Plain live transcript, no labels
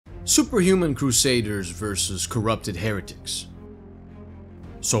Superhuman crusaders versus corrupted heretics,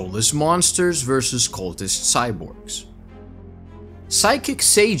 soulless monsters versus cultist cyborgs, psychic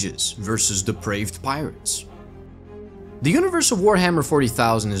sages versus depraved pirates. The universe of Warhammer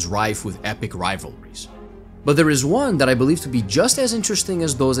 40,000 is rife with epic rivalries, but there is one that I believe to be just as interesting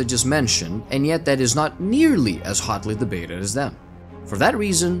as those I just mentioned, and yet that is not nearly as hotly debated as them. For that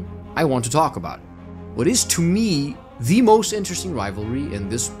reason, I want to talk about it. What is, to me, the most interesting rivalry in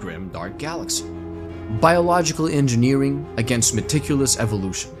this grim, dark galaxy. Biological engineering against meticulous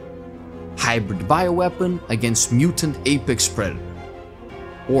evolution. Hybrid bioweapon against mutant apex predator.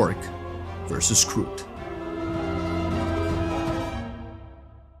 Ork vs Kroot.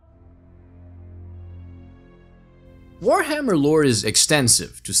 Warhammer lore is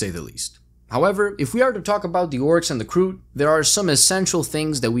extensive, to say the least. However, if we are to talk about the Orks and the Kroot, there are some essential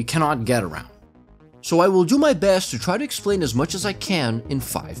things that we cannot get around. So I will do my best to try to explain as much as I can in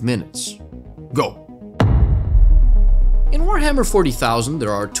 5 minutes. Go! In Warhammer 40,000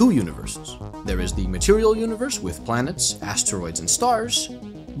 there are two universes. There is the material universe with planets, asteroids and stars,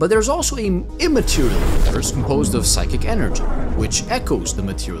 but there's also an immaterial universe composed of psychic energy, which echoes the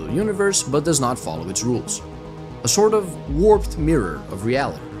material universe but does not follow its rules. A sort of warped mirror of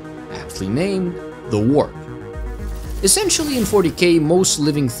reality, aptly named the Warp. Essentially in 40k most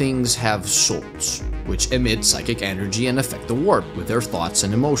living things have souls, which emit psychic energy and affect the warp with their thoughts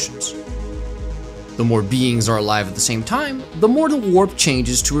and emotions. The more beings are alive at the same time, the more the warp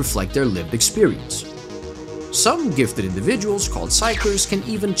changes to reflect their lived experience. Some gifted individuals, called psychers, can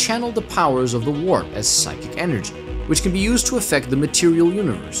even channel the powers of the warp as psychic energy, which can be used to affect the material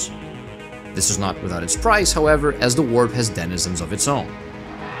universe. This is not without its price, however, as the warp has denizens of its own.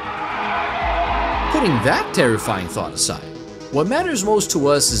 Putting that terrifying thought aside, what matters most to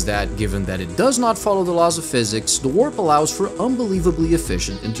us is that, given that it does not follow the laws of physics, the warp allows for unbelievably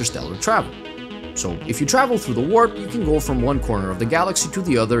efficient interstellar travel. So if you travel through the warp, you can go from one corner of the galaxy to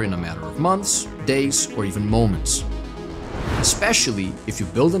the other in a matter of months, days, or even moments. Especially if you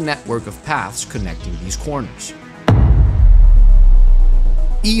build a network of paths connecting these corners.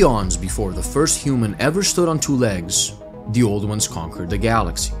 Eons before the first human ever stood on two legs, the Old Ones conquered the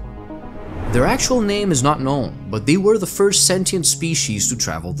galaxy. Their actual name is not known, but they were the first sentient species to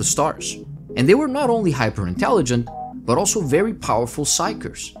travel the stars. And they were not only hyper-intelligent, but also very powerful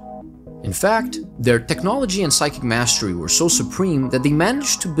psychers. In fact, their technology and psychic mastery were so supreme that they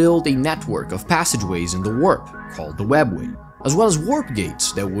managed to build a network of passageways in the warp, called the Webway, as well as warp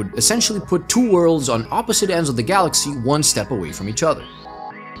gates that would essentially put two worlds on opposite ends of the galaxy one step away from each other.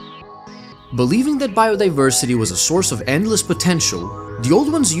 Believing that biodiversity was a source of endless potential, the Old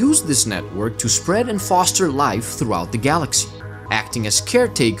Ones used this network to spread and foster life throughout the galaxy, acting as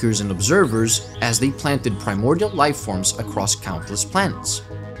caretakers and observers as they planted primordial life forms across countless planets.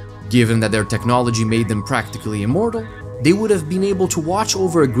 Given that their technology made them practically immortal, they would have been able to watch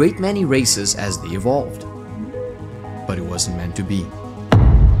over a great many races as they evolved. But it wasn't meant to be.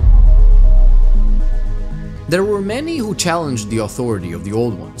 There were many who challenged the authority of the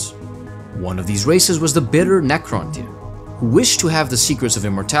Old Ones. One of these races was the bitter Necrontyr, who wished to have the secrets of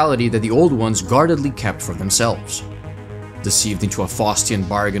immortality that the Old Ones guardedly kept for themselves. Deceived into a Faustian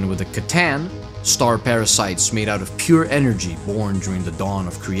bargain with the Catan, star parasites made out of pure energy born during the dawn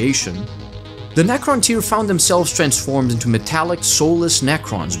of creation, the Necrontyr found themselves transformed into metallic, soulless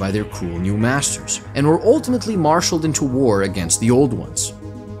Necrons by their cruel new masters, and were ultimately marshaled into war against the Old Ones.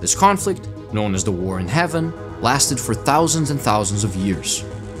 This conflict, known as the War in Heaven, lasted for thousands and thousands of years.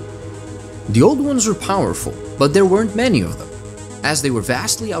 The Old Ones were powerful, but there weren't many of them. As they were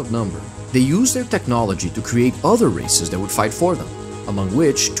vastly outnumbered, they used their technology to create other races that would fight for them, among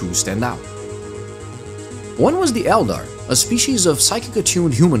which two stand out. One was the Eldar, a species of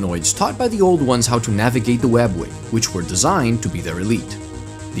psychic-attuned humanoids taught by the Old Ones how to navigate the Webway, which were designed to be their elite.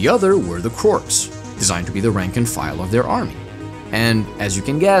 The other were the Kroots, designed to be the rank and file of their army. And, as you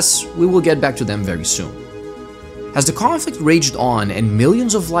can guess, we will get back to them very soon. As the conflict raged on and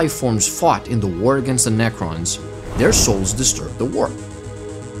millions of life forms fought in the war against the Necrons, their souls disturbed the warp.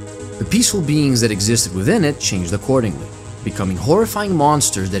 The peaceful beings that existed within it changed accordingly, becoming horrifying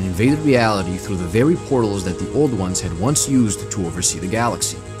monsters that invaded reality through the very portals that the Old Ones had once used to oversee the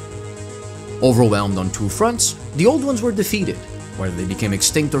galaxy. Overwhelmed on two fronts, the Old Ones were defeated. Whether they became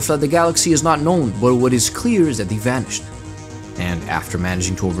extinct or fled the galaxy is not known, but what is clear is that they vanished. And after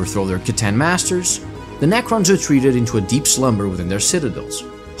managing to overthrow their Catan masters, the Necrons retreated into a deep slumber within their citadels,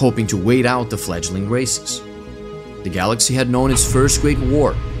 hoping to wait out the fledgling races. The galaxy had known its first great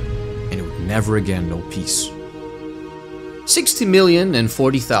war, and it would never again know peace.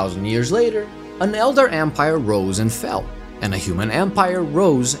 60,040,000 years later, an Eldar empire rose and fell, and a human empire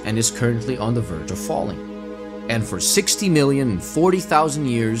rose and is currently on the verge of falling. And for 60,040,000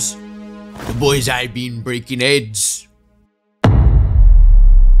 years, the boys have been breaking heads.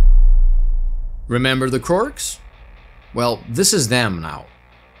 Remember the Orks? Well, this is them now.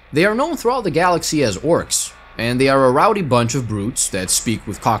 They are known throughout the galaxy as Orks, and they are a rowdy bunch of brutes that speak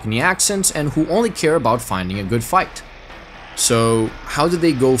with Cockney accents and who only care about finding a good fight. So, how did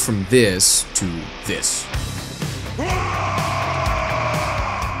they go from this to this?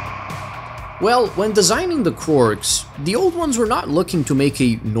 Well, when designing the Orks, the old ones were not looking to make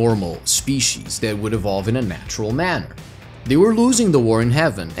a normal species that would evolve in a natural manner. They were losing the war in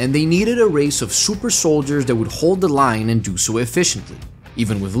heaven, and they needed a race of super soldiers that would hold the line and do so efficiently,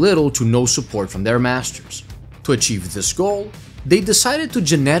 even with little to no support from their masters. To achieve this goal, they decided to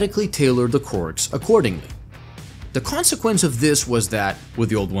genetically tailor the Orks accordingly. The consequence of this was that, with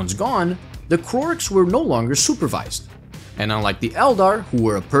the old ones gone, the Orks were no longer supervised. And unlike the Eldar, who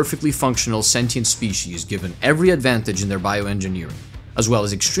were a perfectly functional sentient species given every advantage in their bioengineering, as well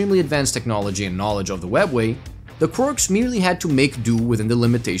as extremely advanced technology and knowledge of the webway, the Orks merely had to make do within the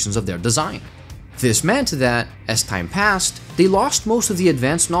limitations of their design. This meant that, as time passed, they lost most of the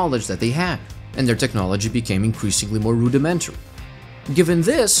advanced knowledge that they had, and their technology became increasingly more rudimentary. Given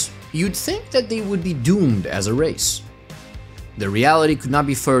this, you'd think that they would be doomed as a race. The reality could not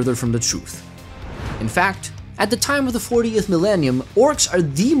be further from the truth. In fact, at the time of the 40th millennium, Orks are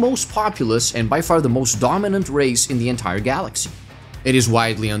the most populous and by far the most dominant race in the entire galaxy. It is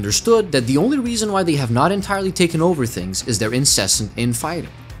widely understood that the only reason why they have not entirely taken over things is their incessant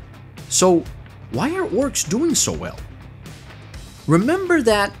infighting. So, why are Orks doing so well? Remember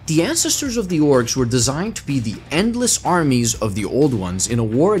that the ancestors of the Orks were designed to be the endless armies of the Old Ones in a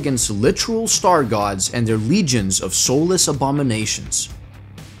war against literal star gods and their legions of soulless abominations.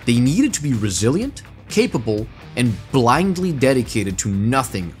 They needed to be resilient, capable, and blindly dedicated to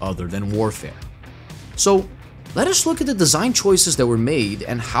nothing other than warfare. So, let us look at the design choices that were made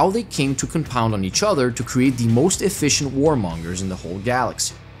and how they came to compound on each other to create the most efficient warmongers in the whole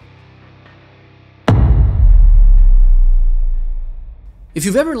galaxy. If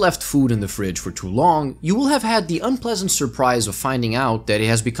you've ever left food in the fridge for too long, you will have had the unpleasant surprise of finding out that it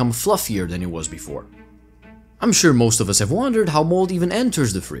has become fluffier than it was before. I'm sure most of us have wondered how mold even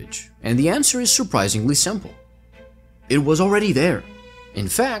enters the fridge, and the answer is surprisingly simple. It was already there. In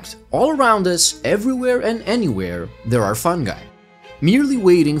fact, all around us, everywhere and anywhere, there are fungi, merely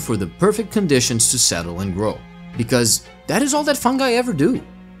waiting for the perfect conditions to settle and grow, because that is all that fungi ever do.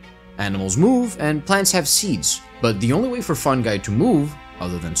 Animals move and plants have seeds, but the only way for fungi to move,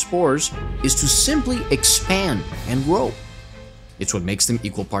 other than spores, is to simply expand and grow. It's what makes them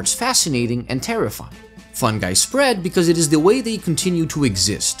equal parts fascinating and terrifying. Fungi spread because it is the way they continue to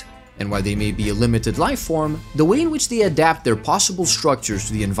exist, and while they may be a limited life form, the way in which they adapt their possible structures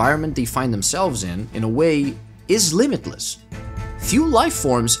to the environment they find themselves in a way, is limitless. Few life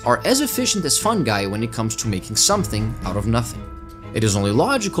forms are as efficient as fungi when it comes to making something out of nothing. It is only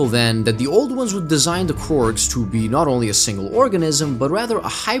logical then that the old ones would design the Orks to be not only a single organism, but rather a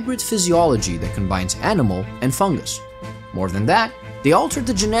hybrid physiology that combines animal and fungus. More than that, they altered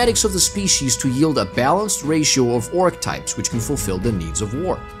the genetics of the species to yield a balanced ratio of Ork types which can fulfill the needs of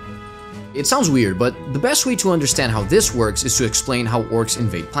war. It sounds weird, but the best way to understand how this works is to explain how Orks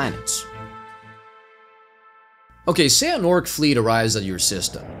invade planets. Okay, say an Ork fleet arrives at your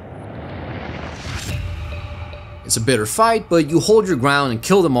system. It's a bitter fight, but you hold your ground and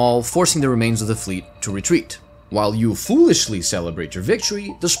kill them all, forcing the remains of the fleet to retreat. While you foolishly celebrate your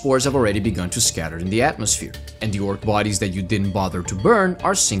victory, the spores have already begun to scatter in the atmosphere, and the Ork bodies that you didn't bother to burn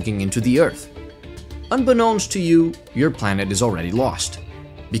are sinking into the earth. Unbeknownst to you, your planet is already lost,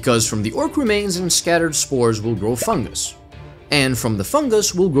 because from the Ork remains and scattered spores will grow fungus, and from the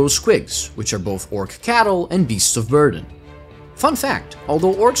fungus will grow squigs, which are both Ork cattle and beasts of burden. Fun fact,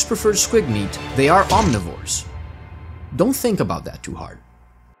 although Orks prefer squig meat, they are omnivores. Don't think about that too hard.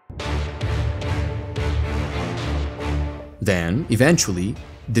 Then, eventually,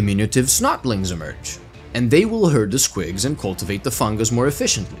 diminutive snotlings emerge, and they will herd the squigs and cultivate the fungus more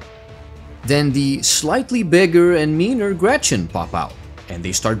efficiently. Then the slightly bigger and meaner Gretchen pop out, and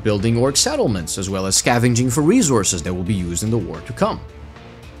they start building Ork settlements as well as scavenging for resources that will be used in the war to come.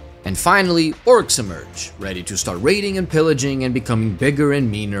 And finally, Orks emerge, ready to start raiding and pillaging and becoming bigger and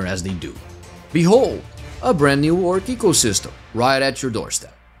meaner as they do. Behold, a brand new Ork ecosystem, right at your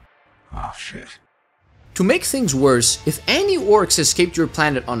doorstep. Oh shit. To make things worse, if any Orks escaped your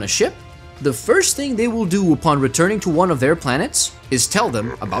planet on a ship, the first thing they will do upon returning to one of their planets is tell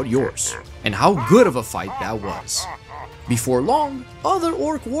them about yours, and how good of a fight that was. Before long, other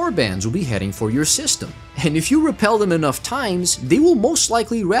orc warbands will be heading for your system, and if you repel them enough times, they will most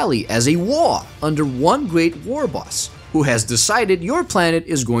likely rally as a war under one great war boss, who has decided your planet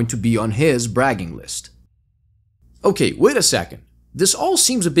is going to be on his bragging list. Okay, wait a second. This all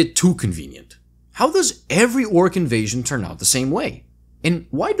seems a bit too convenient. How does every orc invasion turn out the same way? And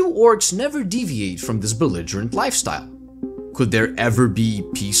why do orcs never deviate from this belligerent lifestyle? Could there ever be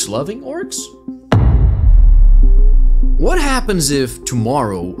peace-loving orcs? What happens if,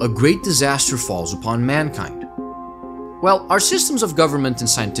 tomorrow, a great disaster falls upon mankind? Well, our systems of government and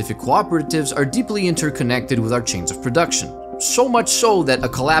scientific cooperatives are deeply interconnected with our chains of production, so much so that a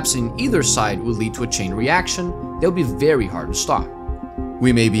collapse in either side would lead to a chain reaction that would be very hard to stop.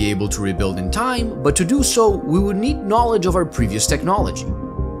 We may be able to rebuild in time, but to do so, we would need knowledge of our previous technology.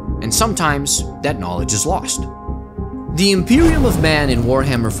 And sometimes, that knowledge is lost. The Imperium of Man in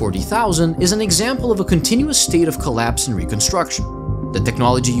Warhammer 40,000 is an example of a continuous state of collapse and reconstruction. The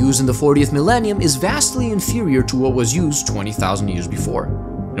technology used in the 40th millennium is vastly inferior to what was used 20,000 years before,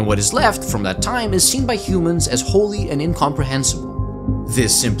 and what is left from that time is seen by humans as wholly and incomprehensible.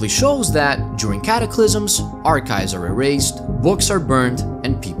 This simply shows that, during cataclysms, archives are erased, books are burned,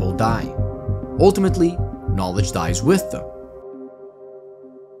 and people die. Ultimately, knowledge dies with them.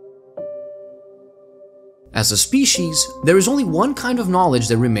 As a species, there is only one kind of knowledge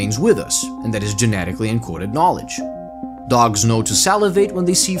that remains with us, and that is genetically encoded knowledge. Dogs know to salivate when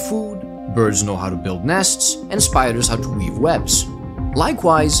they see food, birds know how to build nests, and spiders how to weave webs.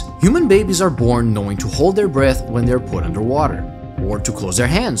 Likewise, human babies are born knowing to hold their breath when they are put underwater, or to close their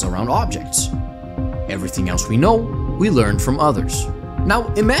hands around objects. Everything else we know, we learned from others. Now,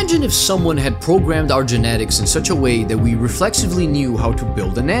 imagine if someone had programmed our genetics in such a way that we reflexively knew how to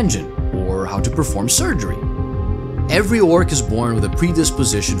build an engine, or how to perform surgery. Every orc is born with a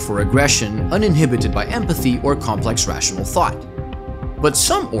predisposition for aggression, uninhibited by empathy or complex rational thought. But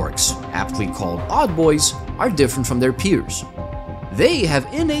some orcs, aptly called odd boys, are different from their peers. They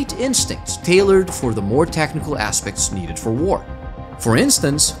have innate instincts tailored for the more technical aspects needed for war. For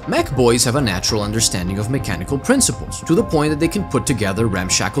instance, mech boys have a natural understanding of mechanical principles, to the point that they can put together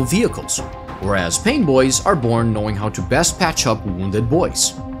ramshackle vehicles, whereas pain boys are born knowing how to best patch up wounded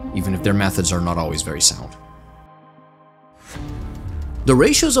boys, even if their methods are not always very sound. The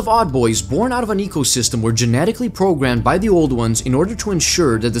ratios of odd boys born out of an ecosystem were genetically programmed by the old ones in order to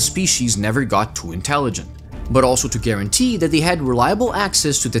ensure that the species never got too intelligent, but also to guarantee that they had reliable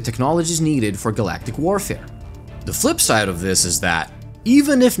access to the technologies needed for galactic warfare. The flip side of this is that,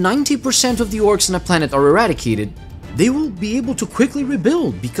 even if 90% of the orcs on a planet are eradicated, they will be able to quickly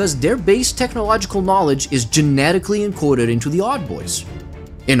rebuild because their base technological knowledge is genetically encoded into the odd boys.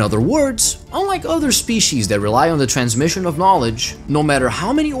 In other words, unlike other species that rely on the transmission of knowledge, no matter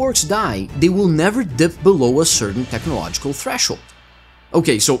how many orcs die, they will never dip below a certain technological threshold.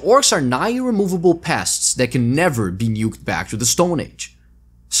 Okay, so orcs are nigh irremovable pests that can never be nuked back to the Stone Age.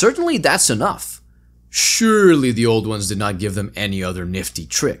 Certainly that's enough. Surely the old ones did not give them any other nifty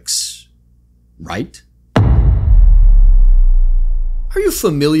tricks, right? Are you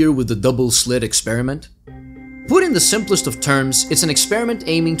familiar with the double slit experiment? Put in the simplest of terms, it's an experiment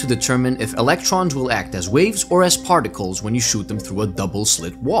aiming to determine if electrons will act as waves or as particles when you shoot them through a double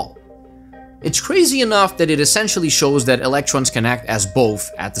slit wall. It's crazy enough that it essentially shows that electrons can act as both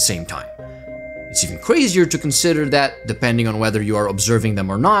at the same time. It's even crazier to consider that, depending on whether you are observing them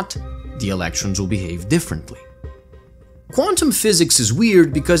or not, the electrons will behave differently. Quantum physics is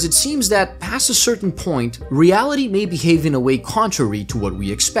weird because it seems that past a certain point, reality may behave in a way contrary to what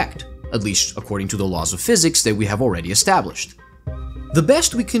we expect, at least according to the laws of physics that we have already established. The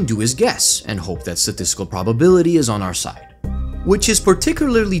best we can do is guess and hope that statistical probability is on our side, which is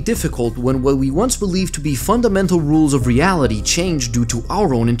particularly difficult when what we once believed to be fundamental rules of reality change due to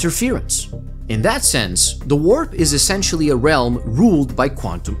our own interference. In that sense, the warp is essentially a realm ruled by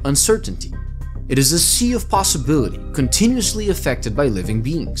quantum uncertainty. It is a sea of possibility, continuously affected by living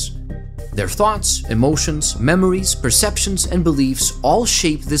beings. Their thoughts, emotions, memories, perceptions, and beliefs all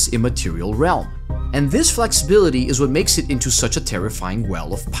shape this immaterial realm. And this flexibility is what makes it into such a terrifying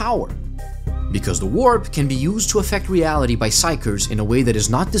well of power. Because the warp can be used to affect reality by psychers in a way that is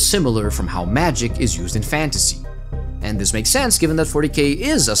not dissimilar from how magic is used in fantasy. And this makes sense given that 40K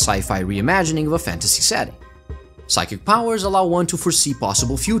is a sci-fi reimagining of a fantasy setting. Psychic powers allow one to foresee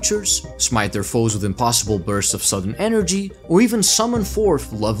possible futures, smite their foes with impossible bursts of sudden energy, or even summon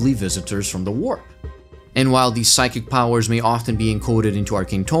forth lovely visitors from the warp. And while these psychic powers may often be encoded into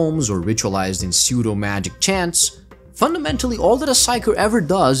arcane tomes or ritualized in pseudo-magic chants, fundamentally all that a psyker ever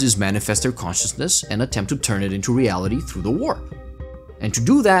does is manifest their consciousness and attempt to turn it into reality through the warp. And to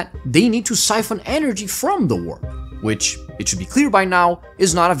do that, they need to siphon energy from the warp. which, it should be clear by now,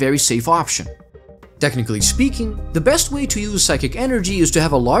 is not a very safe option. Technically speaking, the best way to use psychic energy is to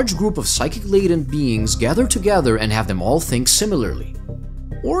have a large group of psychic-latent beings gather together and have them all think similarly.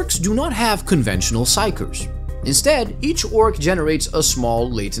 Orks do not have conventional psykers. Instead, each ork generates a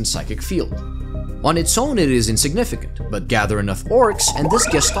small latent psychic field. On its own it is insignificant, but gather enough orks and this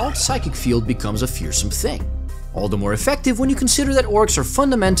gestalt psychic field becomes a fearsome thing. All the more effective when you consider that orks are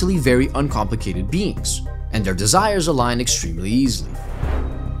fundamentally very uncomplicated beings, and their desires align extremely easily.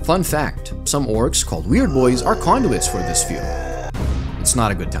 Fun fact, some orks, called weird boys, are conduits for this field. It's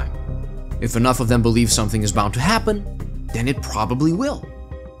not a good time. If enough of them believe something is bound to happen, then it probably will.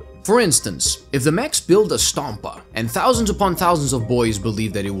 For instance, if the mechs build a Stompa and thousands upon thousands of boys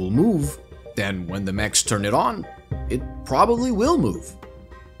believe that it will move, then when the mechs turn it on, it probably will move.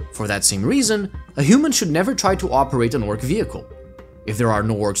 For that same reason, a human should never try to operate an ork vehicle. If there are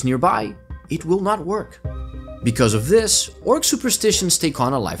no orks nearby, it will not work. Because of this, ork superstitions take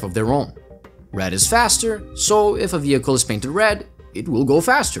on a life of their own. Red is faster, so if a vehicle is painted red, it will go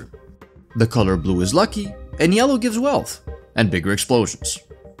faster. The color blue is lucky, and yellow gives wealth, and bigger explosions.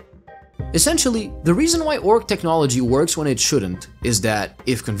 Essentially, the reason why ork technology works when it shouldn't is that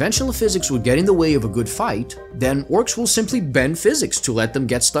if conventional physics would get in the way of a good fight, then orks will simply bend physics to let them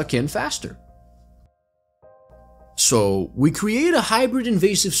get stuck in faster. So, we create a hybrid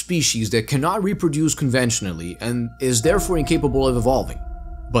invasive species that cannot reproduce conventionally and is therefore incapable of evolving,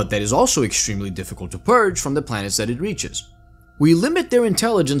 but that is also extremely difficult to purge from the planets that it reaches. We limit their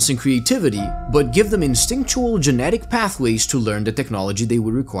intelligence and creativity, but give them instinctual genetic pathways to learn the technology they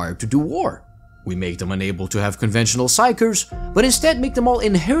would require to do war. We make them unable to have conventional psykers, but instead make them all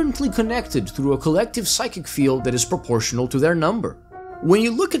inherently connected through a collective psychic field that is proportional to their number. When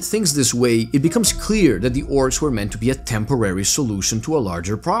you look at things this way, it becomes clear that the orks were meant to be a temporary solution to a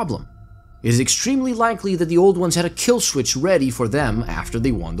larger problem. It is extremely likely that the old ones had a kill switch ready for them after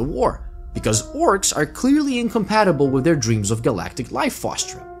they won the war, because orks are clearly incompatible with their dreams of galactic life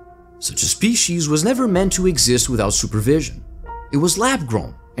fostering. Such a species was never meant to exist without supervision. It was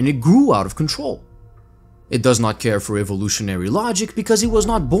lab-grown, and it grew out of control. It does not care for evolutionary logic because it was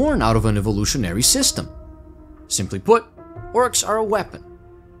not born out of an evolutionary system. Simply put, orks are a weapon,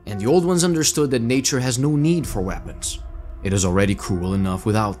 and the old ones understood that nature has no need for weapons. It is already cruel enough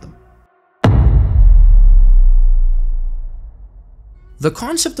without them. The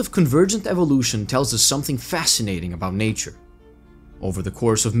concept of convergent evolution tells us something fascinating about nature. Over the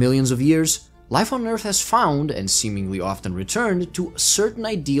course of millions of years, life on Earth has found, and seemingly often returned, to certain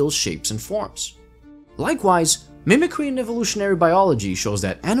ideal shapes and forms. Likewise, mimicry in evolutionary biology shows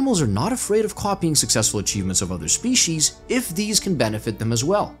that animals are not afraid of copying successful achievements of other species if these can benefit them as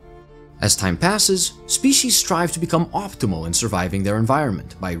well. As time passes, species strive to become optimal in surviving their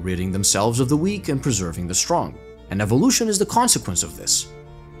environment by ridding themselves of the weak and preserving the strong, and evolution is the consequence of this.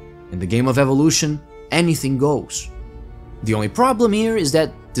 In the game of evolution, anything goes. The only problem here is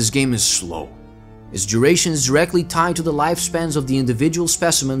that this game is slow. Its duration is directly tied to the lifespans of the individual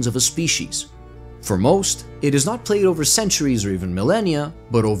specimens of a species. For most, it is not played over centuries or even millennia,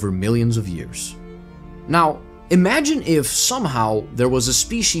 but over millions of years. Now, imagine if somehow there was a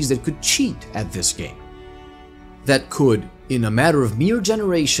species that could cheat at this game. That could, in a matter of mere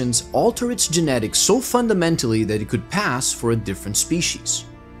generations, alter its genetics so fundamentally that it could pass for a different species.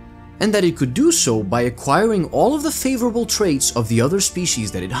 And that it could do so by acquiring all of the favorable traits of the other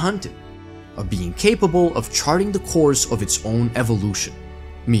species that it hunted, of being capable of charting the course of its own evolution.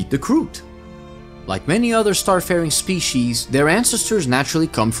 Meet the Kroot. Like many other starfaring species, their ancestors naturally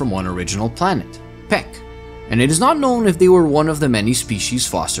come from one original planet, Peck, and it is not known if they were one of the many species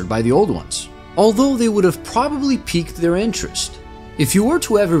fostered by the old ones, although they would have probably piqued their interest. If you were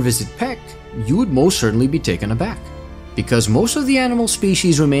to ever visit Peck, you would most certainly be taken aback, because most of the animal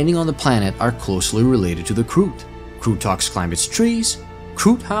species remaining on the planet are closely related to the Kroot. Kroothawks climb its trees,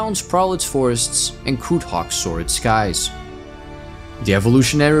 Kroot hounds prowl its forests, and Kroothawks soar its skies. The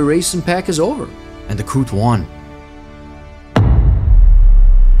evolutionary race in Peck is over, and the Kroot won.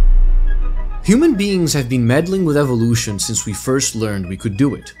 Human beings have been meddling with evolution since we first learned we could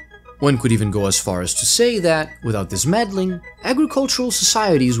do it. One could even go as far as to say that, without this meddling, agricultural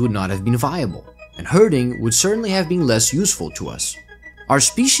societies would not have been viable, and herding would certainly have been less useful to us. Our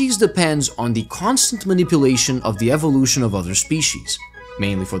species depends on the constant manipulation of the evolution of other species,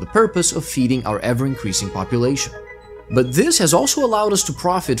 mainly for the purpose of feeding our ever-increasing population. But this has also allowed us to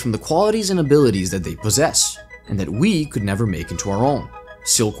profit from the qualities and abilities that they possess, and that we could never make into our own.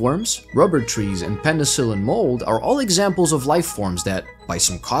 Silkworms, rubber trees, and penicillin mold are all examples of life forms that, by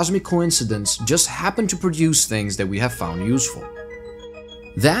some cosmic coincidence, just happen to produce things that we have found useful.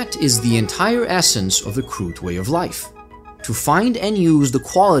 That is the entire essence of the Kroot way of life, to find and use the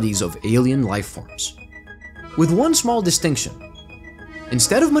qualities of alien life forms. With one small distinction.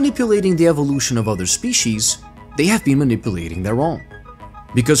 Instead of manipulating the evolution of other species, they have been manipulating their own.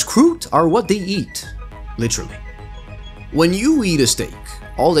 Because Kroot are what they eat, literally. When you eat a steak,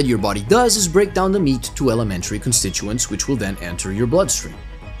 all that your body does is break down the meat to elementary constituents which will then enter your bloodstream.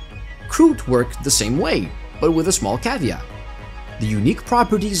 Kroot work the same way, but with a small caveat. The unique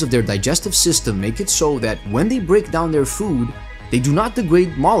properties of their digestive system make it so that when they break down their food, they do not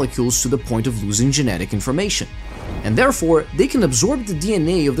degrade molecules to the point of losing genetic information, and therefore they can absorb the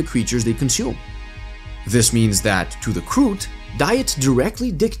DNA of the creatures they consume. This means that, to the Kroot, diet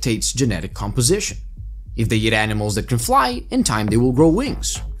directly dictates genetic composition. If they eat animals that can fly, in time they will grow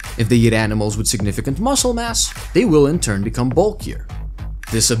wings. If they eat animals with significant muscle mass, they will in turn become bulkier.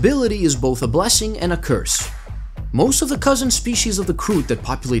 This ability is both a blessing and a curse. Most of the cousin species of the Kroot that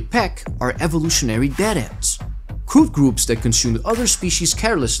populate Pek are evolutionary dead ends. Kroot groups that consumed other species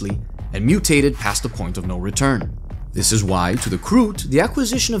carelessly and mutated past the point of no return. This is why, to the Kroot, the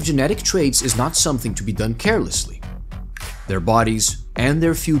acquisition of genetic traits is not something to be done carelessly. Their bodies and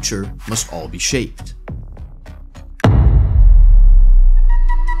their future must all be shaped.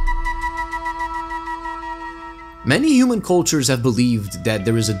 Many human cultures have believed that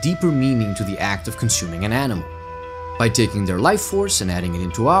there is a deeper meaning to the act of consuming an animal. By taking their life force and adding it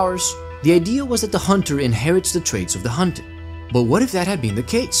into ours, the idea was that the hunter inherits the traits of the hunted. But what if that had been the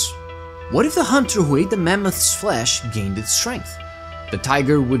case? What if the hunter who ate the mammoth's flesh gained its strength? The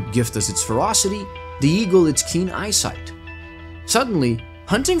tiger would gift us its ferocity, the eagle its keen eyesight. Suddenly,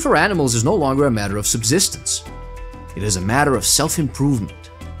 hunting for animals is no longer a matter of subsistence. It is a matter of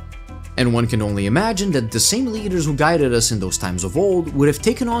self-improvement. And one can only imagine that the same leaders who guided us in those times of old would have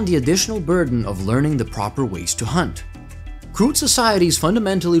taken on the additional burden of learning the proper ways to hunt. Kroot societies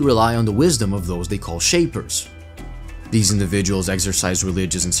fundamentally rely on the wisdom of those they call shapers. These individuals exercise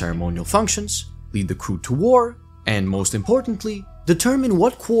religious and ceremonial functions, lead the Kroot to war, and most importantly, determine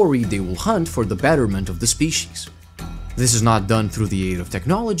what quarry they will hunt for the betterment of the species. This is not done through the aid of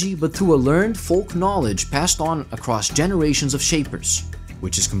technology, but through a learned folk knowledge passed on across generations of shapers,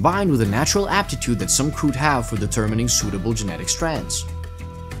 which is combined with a natural aptitude that some Kroot have for determining suitable genetic strands.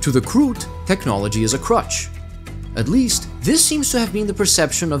 To the Kroot, technology is a crutch. At least, this seems to have been the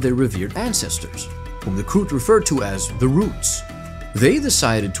perception of their revered ancestors, whom the Kroot referred to as the Roots. They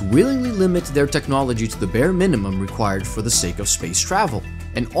decided to willingly limit their technology to the bare minimum required for the sake of space travel,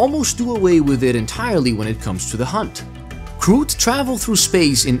 and almost do away with it entirely when it comes to the hunt. Kroot travel through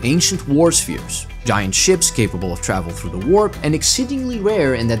space in ancient war spheres, giant ships capable of travel through the warp, and exceedingly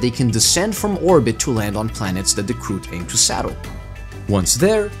rare in that they can descend from orbit to land on planets that the Kroot aim to settle. Once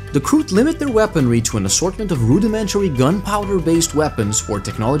there, the Kroot limit their weaponry to an assortment of rudimentary gunpowder-based weapons or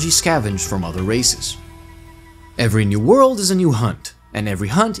technology scavenged from other races. Every new world is a new hunt, and every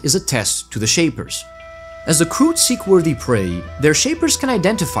hunt is a test to the Shapers. As the Kroot seek worthy prey, their Shapers can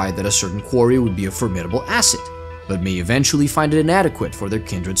identify that a certain quarry would be a formidable asset, but may eventually find it inadequate for their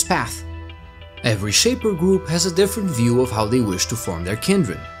kindred's path. Every Shaper group has a different view of how they wish to form their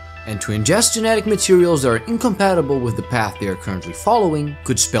kindred, and to ingest genetic materials that are incompatible with the path they are currently following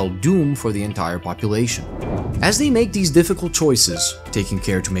could spell doom for the entire population. As they make these difficult choices, taking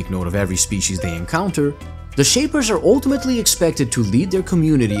care to make note of every species they encounter, the Shapers are ultimately expected to lead their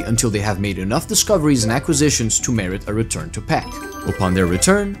community until they have made enough discoveries and acquisitions to merit a return to Pek. Upon their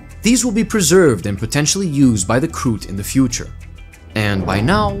return, these will be preserved and potentially used by the Kroot in the future. And by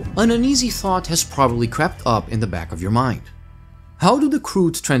now, an uneasy thought has probably crept up in the back of your mind. How do the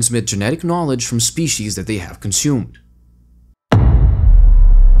Kroot transmit genetic knowledge from species that they have consumed?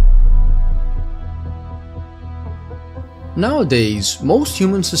 Nowadays, most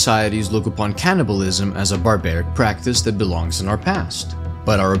human societies look upon cannibalism as a barbaric practice that belongs in our past,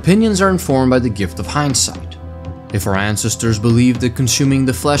 but our opinions are informed by the gift of hindsight. If our ancestors believed that consuming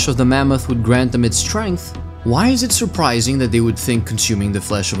the flesh of the mammoth would grant them its strength, why is it surprising that they would think consuming the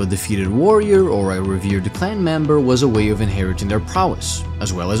flesh of a defeated warrior or a revered clan member was a way of inheriting their prowess,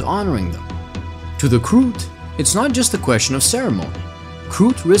 as well as honoring them? To the Kroot, it's not just a question of ceremony.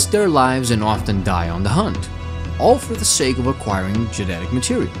 Kroot risk their lives and often die on the hunt, all for the sake of acquiring genetic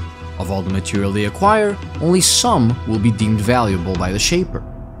material. Of all the material they acquire, only some will be deemed valuable by the Shaper,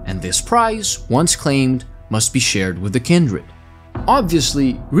 and this prize, once claimed, must be shared with the kindred.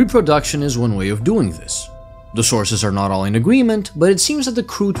 Obviously, reproduction is one way of doing this. The sources are not all in agreement, but it seems that the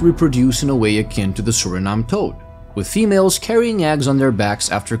Kroot reproduce in a way akin to the Suriname toad, with females carrying eggs on their backs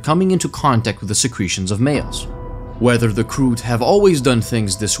after coming into contact with the secretions of males. Whether the Kroot have always done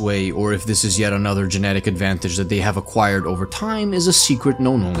things this way, or if this is yet another genetic advantage that they have acquired over time, is a secret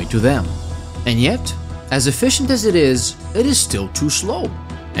known only to them. And yet, as efficient as it is still too slow.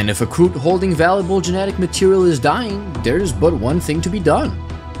 And if a Kroot holding valuable genetic material is dying, there's but one thing to be done.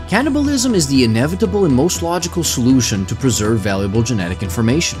 Cannibalism is the inevitable and most logical solution to preserve valuable genetic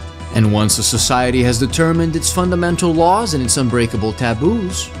information. And once a society has determined its fundamental laws and its unbreakable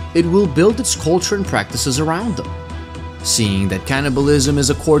taboos, it will build its culture and practices around them. Seeing that cannibalism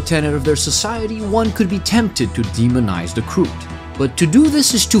is a core tenet of their society, one could be tempted to demonize the Kroot. But to do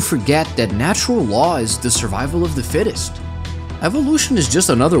this is to forget that natural law is the survival of the fittest. Evolution is just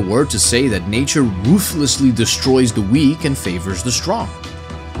another word to say that nature ruthlessly destroys the weak and favors the strong.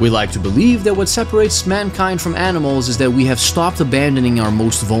 We like to believe that what separates mankind from animals is that we have stopped abandoning our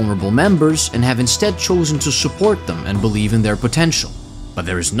most vulnerable members and have instead chosen to support them and believe in their potential. But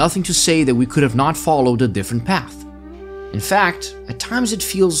there is nothing to say that we could have not followed a different path. In fact, at times it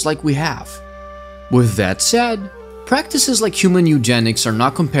feels like we have. With that said, practices like human eugenics are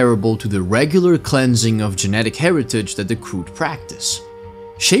not comparable to the regular cleansing of genetic heritage that the Kroot practice.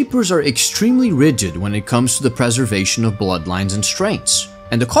 Shapers are extremely rigid when it comes to the preservation of bloodlines and strains,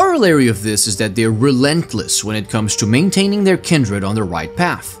 and the corollary of this is that they are relentless when it comes to maintaining their kindred on the right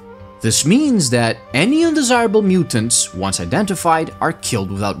path. This means that any undesirable mutants, once identified, are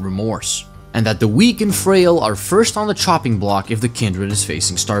killed without remorse, and that the weak and frail are first on the chopping block if the kindred is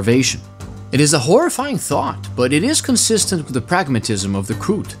facing starvation. It is a horrifying thought, but it is consistent with the pragmatism of the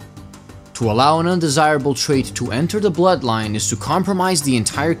Kroot. To allow an undesirable trait to enter the bloodline is to compromise the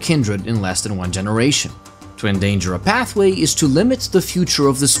entire kindred in less than one generation. To endanger a pathway is to limit the future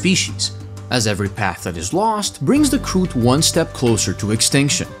of the species, as every path that is lost brings the Kroot one step closer to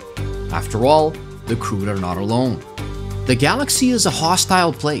extinction. After all, the Kroot are not alone. The galaxy is a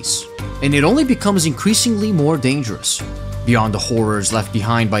hostile place, and it only becomes increasingly more dangerous. Beyond the horrors left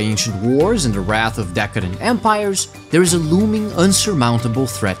behind by ancient wars and the wrath of decadent empires, there is a looming, unsurmountable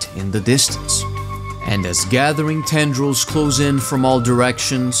threat in the distance. And as gathering tendrils close in from all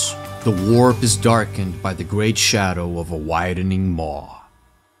directions, the warp is darkened by the great shadow of a widening maw.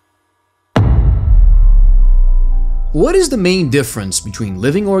 What is the main difference between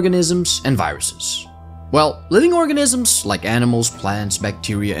living organisms and viruses? Well, living organisms, like animals, plants,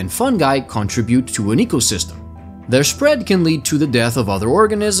 bacteria, and fungi, contribute to an ecosystem. Their spread can lead to the death of other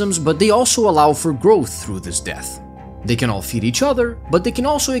organisms, but they also allow for growth through this death. They can all feed each other, but they can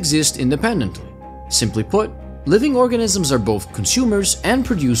also exist independently. Simply put, living organisms are both consumers and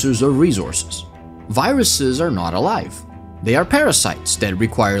producers of resources. Viruses are not alive. They are parasites that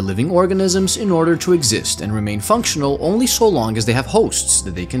require living organisms in order to exist and remain functional only so long as they have hosts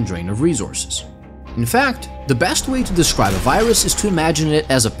that they can drain of resources. In fact, the best way to describe a virus is to imagine it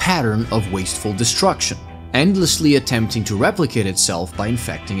as a pattern of wasteful destruction, endlessly attempting to replicate itself by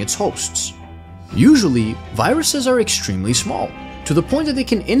infecting its hosts. Usually, viruses are extremely small, to the point that they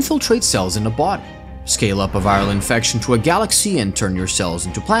can infiltrate cells in a body. Scale up a viral infection to a galaxy and turn your cells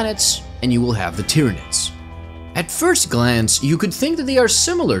into planets, and you will have the Tyrannids. At first glance, you could think that they are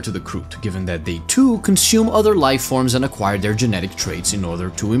similar to the Kroot, given that they too consume other life forms and acquire their genetic traits in order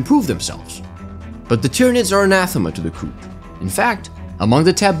to improve themselves. But the Tyrannids are anathema to the Kroot. In fact, among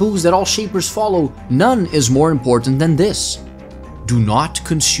the taboos that all shapers follow, none is more important than this. Do not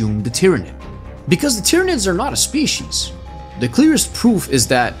consume the Tyrannid. Because the Tyrannids are not a species. The clearest proof is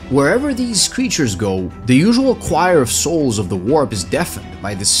that wherever these creatures go, the usual choir of souls of the warp is deafened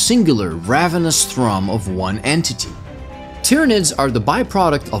by the singular, ravenous thrum of one entity. Tyrannids are the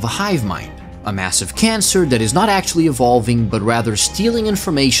byproduct of a hive mind, a massive cancer that is not actually evolving but rather stealing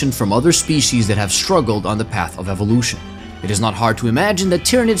information from other species that have struggled on the path of evolution. It is not hard to imagine that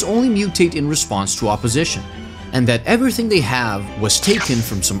Tyrannids only mutate in response to opposition, and that everything they have was taken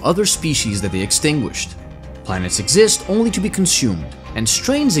from some other species that they extinguished. Planets exist only to be consumed, and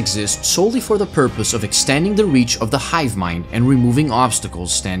strains exist solely for the purpose of extending the reach of the hive mind and removing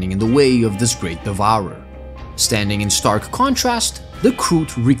obstacles standing in the way of this great devourer. Standing in stark contrast, the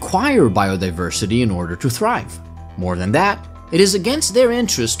Kroot require biodiversity in order to thrive. More than that, it is against their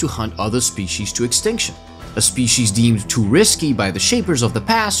interest to hunt other species to extinction. A species deemed too risky by the shapers of the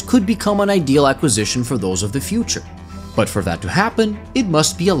past could become an ideal acquisition for those of the future. But for that to happen, it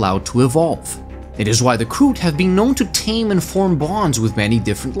must be allowed to evolve. It is why the Kroot have been known to tame and form bonds with many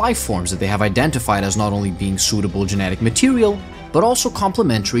different life forms that they have identified as not only being suitable genetic material, but also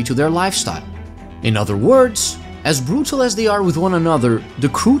complementary to their lifestyle. In other words, as brutal as they are with one another, the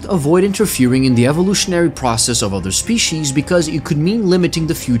Kroot avoid interfering in the evolutionary process of other species because it could mean limiting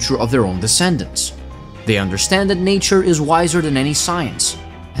the future of their own descendants. They understand that nature is wiser than any science,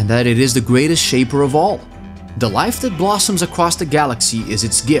 and that it is the greatest shaper of all. The life that blossoms across the galaxy is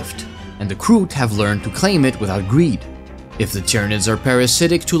its gift, and the Kroot have learned to claim it without greed. If the Tiernids are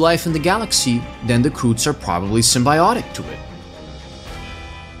parasitic to life in the galaxy, then the Kroots are probably symbiotic to it.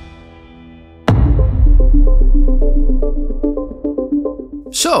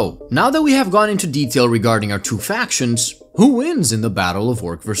 So, now that we have gone into detail regarding our two factions, who wins in the battle of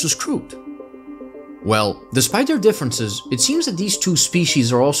Ork vs Kroot? Well, despite their differences, it seems that these two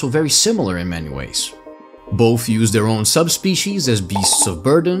species are also very similar in many ways. Both use their own subspecies as beasts of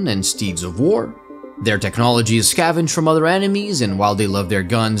burden and steeds of war. Their technology is scavenged from other enemies, and while they love their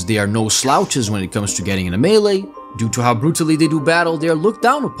guns, they are no slouches when it comes to getting in a melee. Due to how brutally they do battle, they are looked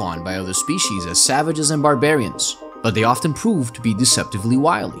down upon by other species as savages and barbarians, but they often prove to be deceptively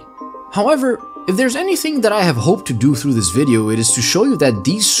wily. However, if there's anything that I have hoped to do through this video, it is to show you that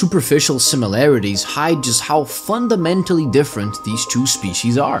these superficial similarities hide just how fundamentally different these two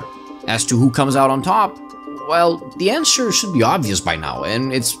species are. As to who comes out on top, well, the answer should be obvious by now,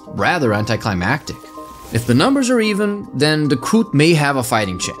 and it's rather anticlimactic. If the numbers are even, then the Kroot may have a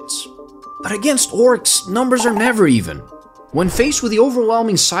fighting chance. But against Orks, numbers are never even. When faced with the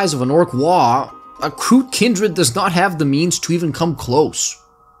overwhelming size of an Ork Waaagh, a Kroot kindred does not have the means to even come close.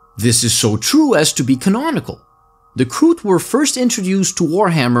 This is so true as to be canonical. The Kroot were first introduced to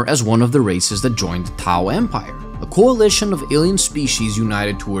Warhammer as one of the races that joined the Tau Empire, a coalition of alien species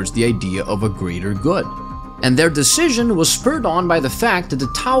united towards the idea of a greater good. And their decision was spurred on by the fact that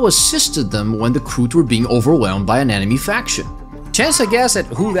the Tau assisted them when the Kroot were being overwhelmed by an enemy faction. Chance a guess at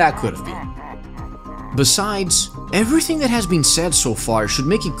who that could have been. Besides, everything that has been said so far should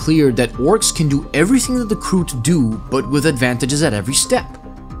make it clear that Orks can do everything that the Kroot do, but with advantages at every step.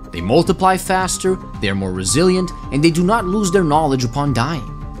 They multiply faster, they are more resilient, and they do not lose their knowledge upon dying.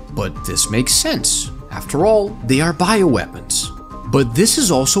 But this makes sense. After all, they are bioweapons. But this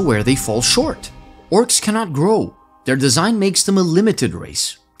is also where they fall short. Orks cannot grow. Their design makes them a limited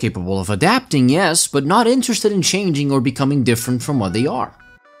race, capable of adapting, yes, but not interested in changing or becoming different from what they are.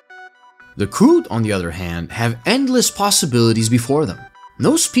 The Kroot, on the other hand, have endless possibilities before them.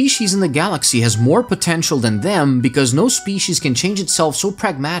 No species in the galaxy has more potential than them because no species can change itself so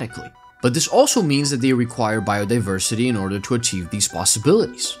pragmatically. But this also means that they require biodiversity in order to achieve these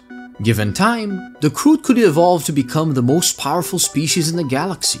possibilities. Given time, the Kroot could evolve to become the most powerful species in the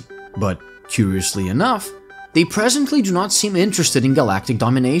galaxy. But, curiously enough, they presently do not seem interested in galactic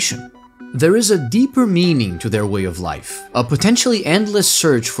domination. There is a deeper meaning to their way of life, a potentially endless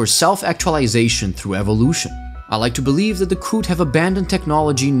search for self-actualization through evolution. I like to believe that the Kroot have abandoned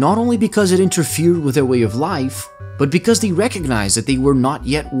technology not only because it interfered with their way of life, but because they recognized that they were not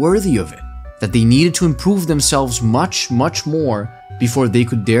yet worthy of it, that they needed to improve themselves much more before they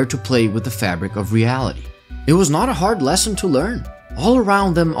could dare to play with the fabric of reality. It was not a hard lesson to learn. All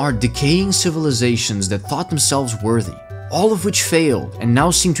around them are decaying civilizations that thought themselves worthy, all of which failed and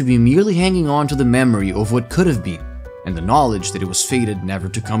now seem to be merely hanging on to the memory of what could have been, and the knowledge that it was fated never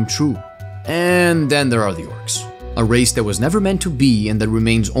to come true. And then there are the Orks, a race that was never meant to be and that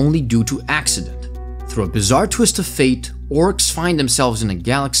remains only due to accident. Through a bizarre twist of fate, Orks find themselves in a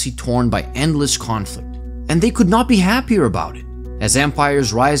galaxy torn by endless conflict, and they could not be happier about it. As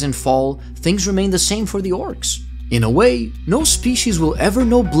empires rise and fall, things remain the same for the Orks. In a way, no species will ever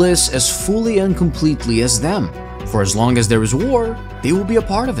know bliss as fully and completely as them. For as long as there is war, they will be a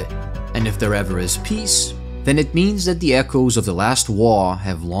part of it. And if there ever is peace, then it means that the echoes of the last Waaagh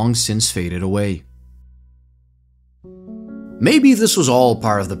have long since faded away. Maybe this was all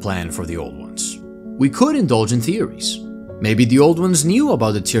part of the plan for the Old Ones. We could indulge in theories. Maybe the Old Ones knew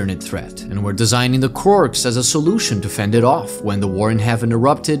about the Tyrannid threat and were designing the Orks as a solution to fend it off when the war in heaven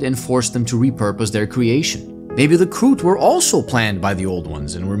erupted and forced them to repurpose their creation. Maybe the Kroot were also planned by the Old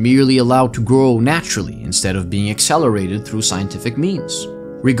Ones and were merely allowed to grow naturally instead of being accelerated through scientific means.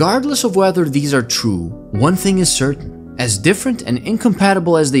 Regardless of whether these are true, one thing is certain. As different and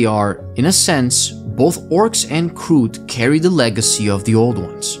incompatible as they are, in a sense, both Orks and Kroot carry the legacy of the Old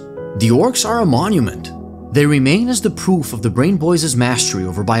Ones. The Orks are a monument. They remain as the proof of the Brain Boys' mastery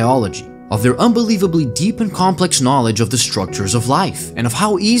over biology, of their unbelievably deep and complex knowledge of the structures of life, and of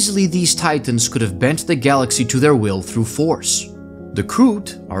how easily these titans could have bent the galaxy to their will through force. The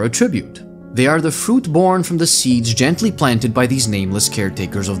Kroot are a tribute. They are the fruit born from the seeds gently planted by these nameless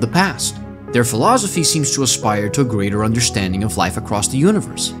caretakers of the past. Their philosophy seems to aspire to a greater understanding of life across the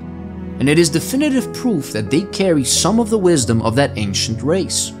universe, and it is definitive proof that they carry some of the wisdom of that ancient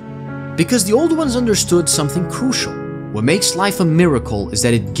race. Because the Old Ones understood something crucial. What makes life a miracle is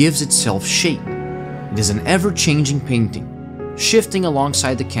that it gives itself shape. It is an ever-changing painting, shifting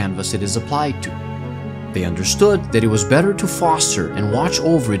alongside the canvas it is applied to. They understood that it was better to foster and watch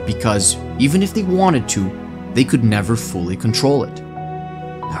over it because, even if they wanted to, they could never fully control it.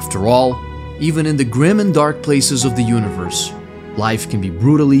 After all, even in the grim and dark places of the universe, life can be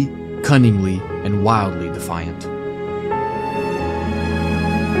brutally, cunningly, and wildly defiant.